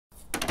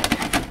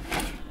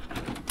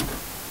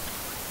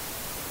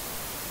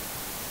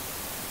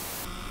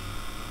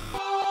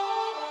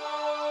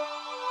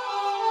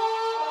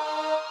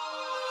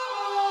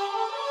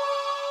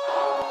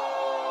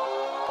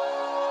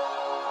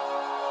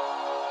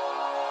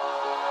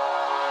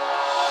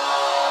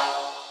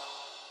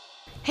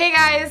Hey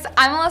guys,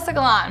 I'm Alyssa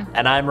Galan.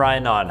 And I'm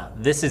Ryan Naun.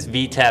 This is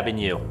VTAB and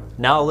You.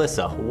 Now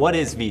Alyssa, what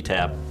is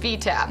VTAB?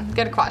 VTAB,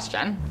 good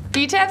question.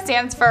 VTAB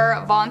stands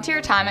for Volunteer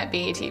Time at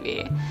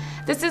VTAB.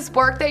 This is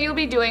work that you'll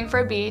be doing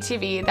for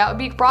VTAB that will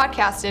be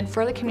broadcasted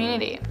for the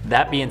community.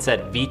 That being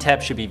said,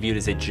 VTAB should be viewed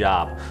as a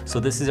job, so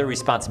this is a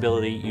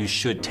responsibility you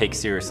should take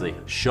seriously.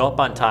 Show up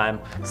on time,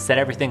 set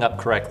everything up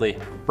correctly,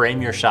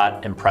 frame your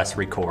shot, and press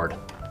record.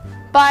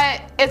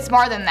 But it's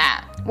more than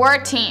that. We're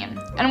a team,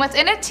 and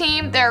within a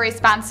team there are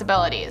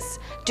responsibilities.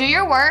 Do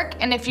your work,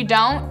 and if you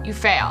don't, you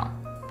fail.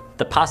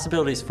 The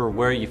possibilities for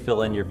where you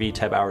fill in your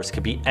VTAB hours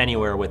could be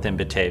anywhere within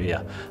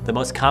Batavia. The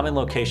most common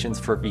locations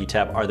for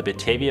VTAB are the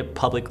Batavia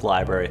Public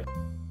Library,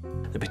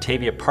 the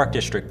Batavia Park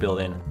District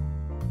Building,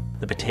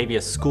 the Batavia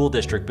School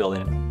District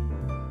Building,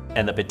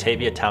 and the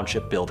Batavia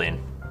Township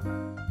Building.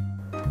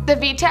 The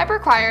VTAB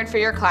required for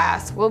your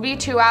class will be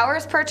 2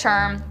 hours per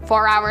term,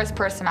 4 hours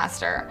per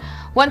semester.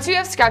 Once you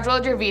have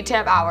scheduled your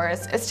VTAB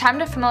hours, it's time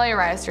to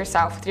familiarize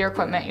yourself with your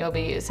equipment you'll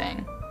be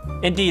using.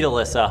 Indeed,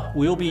 Alyssa,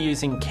 we will be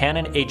using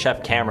Canon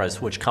HF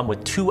cameras, which come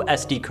with 2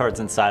 SD cards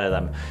inside of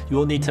them. You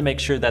will need to make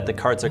sure that the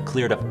cards are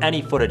cleared of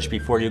any footage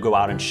before you go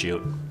out and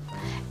shoot.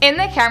 In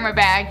the camera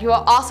bag, you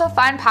will also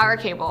find power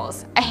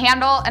cables, a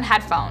handle, and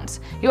headphones.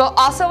 You will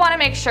also want to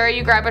make sure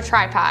you grab a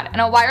tripod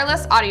and a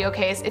wireless audio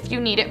case if you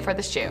need it for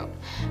the shoot.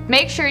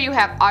 Make sure you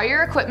have all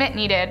your equipment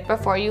needed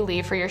before you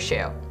leave for your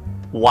shoot.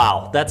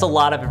 Wow, that's a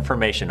lot of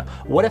information.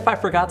 What if I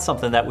forgot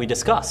something that we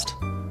discussed?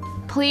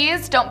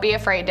 Please don't be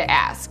afraid to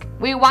ask.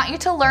 We want you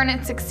to learn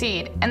and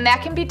succeed, and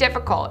that can be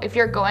difficult if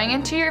you're going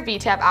into your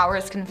VTAB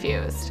hours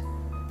confused.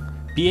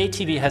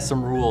 BATV has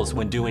some rules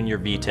when doing your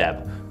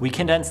VTAB. We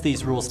condensed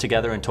these rules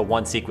together into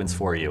one sequence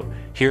for you.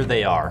 Here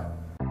they are.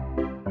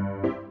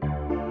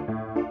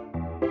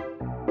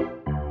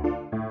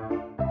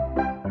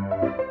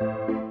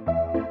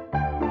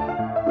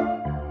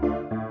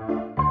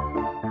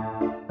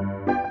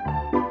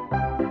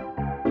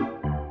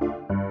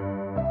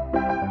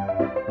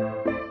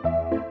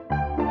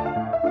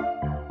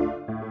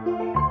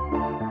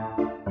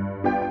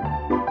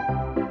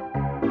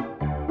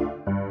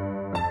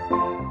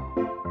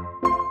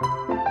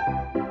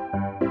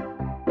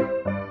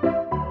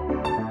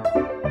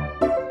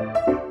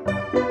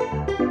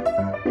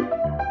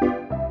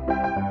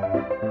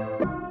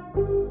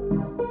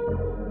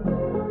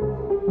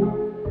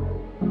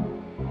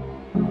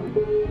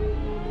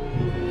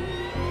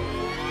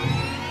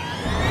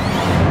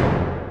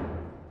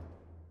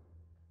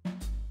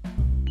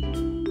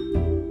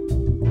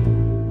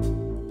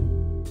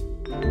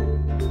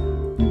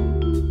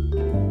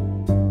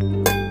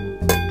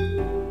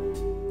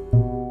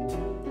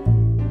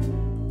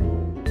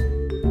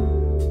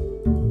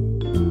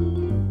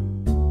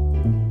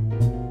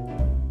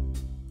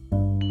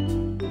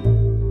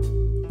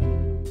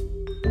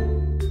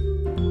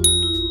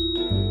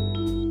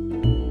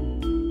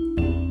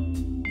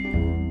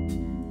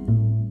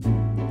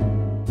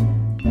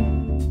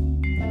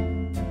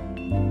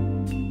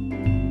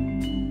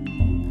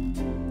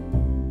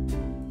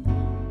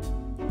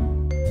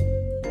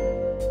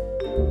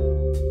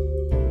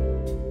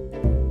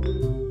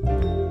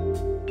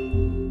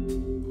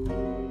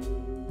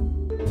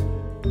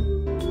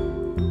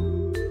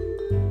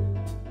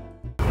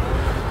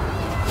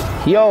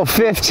 Yo,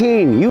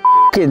 15, you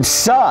f***ing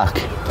suck.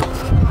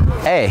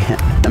 Hey,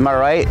 am I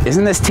right?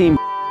 Isn't this team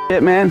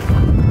shit, man?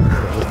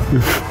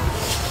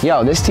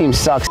 Yo, this team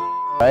sucks,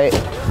 right?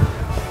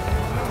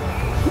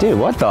 Dude,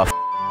 what the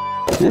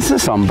f***? This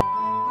is some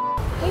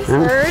Hey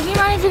sir, do you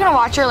mind if you're gonna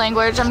watch your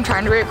language? I'm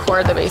trying to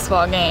record the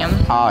baseball game.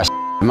 Oh,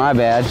 my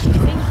bad.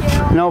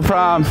 Thank you. No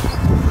problem.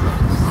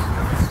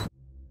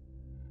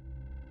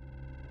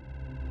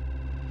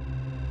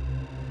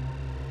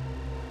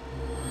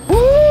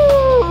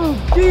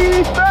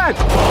 Defense!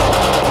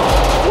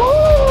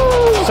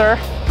 Woo! Sir,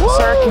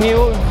 can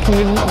you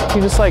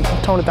just like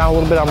tone it down a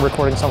little bit? I'm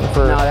recording something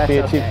for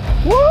VTAB. Okay.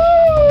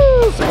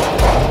 Woo!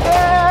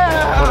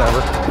 Yeah!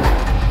 Whatever.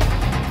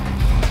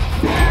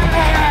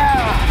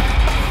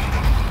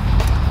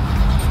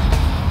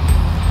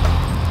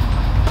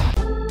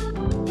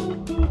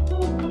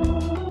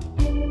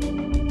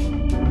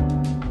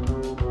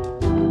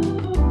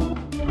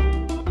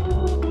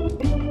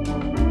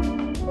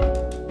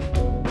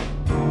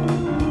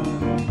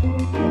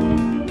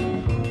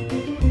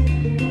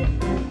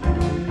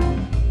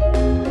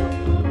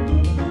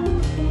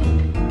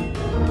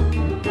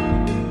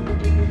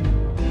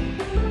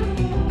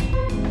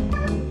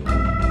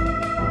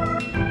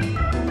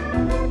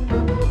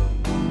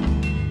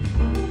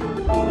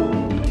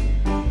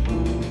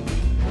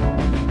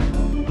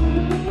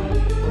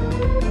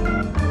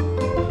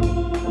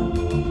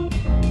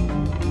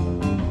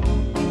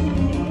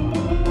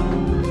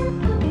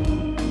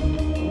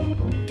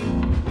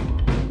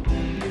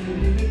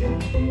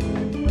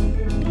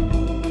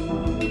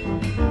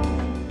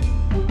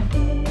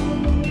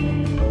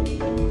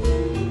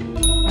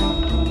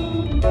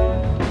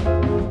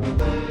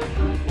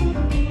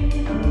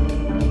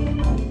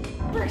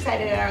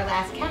 excited at our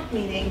last CAC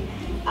meeting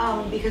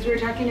because we were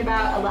talking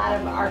about a lot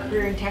of our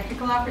career and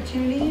technical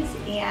opportunities,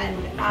 and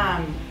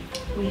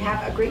we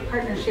have a great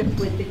partnership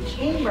with the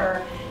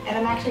Chamber, and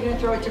I'm actually going to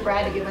throw it to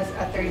Brad to give us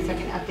a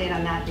 30-second update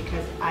on that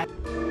because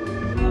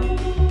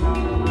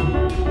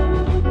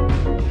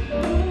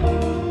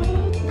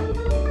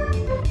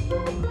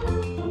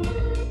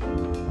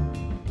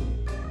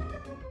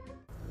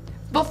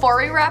Before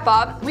we wrap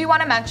up, we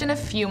want to mention a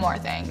few more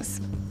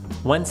things.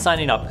 When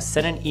signing up,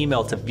 send an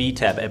email to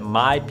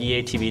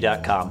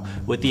VTAB@mybatv.com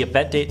with the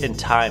event date and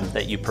time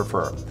that you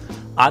prefer.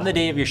 On the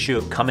day of your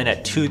shoot, come in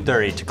at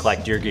 2:30 to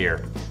collect your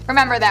gear.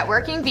 Remember that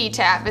working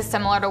VTAB is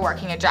similar to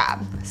working a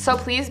job, so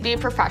please be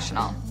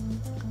professional.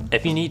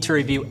 If you need to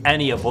review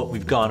any of what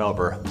we've gone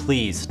over,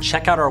 please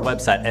check out our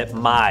website at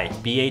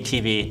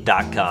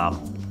mybatv.com.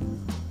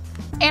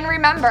 And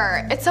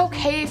remember, it's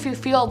okay if you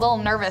feel a little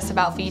nervous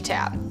about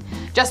VTAB.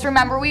 Just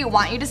remember, we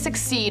want you to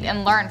succeed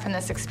and learn from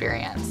this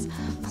experience.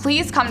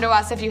 Please come to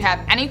us if you have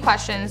any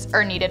questions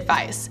or need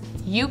advice.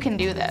 You can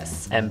do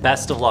this. And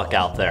best of luck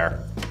out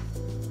there.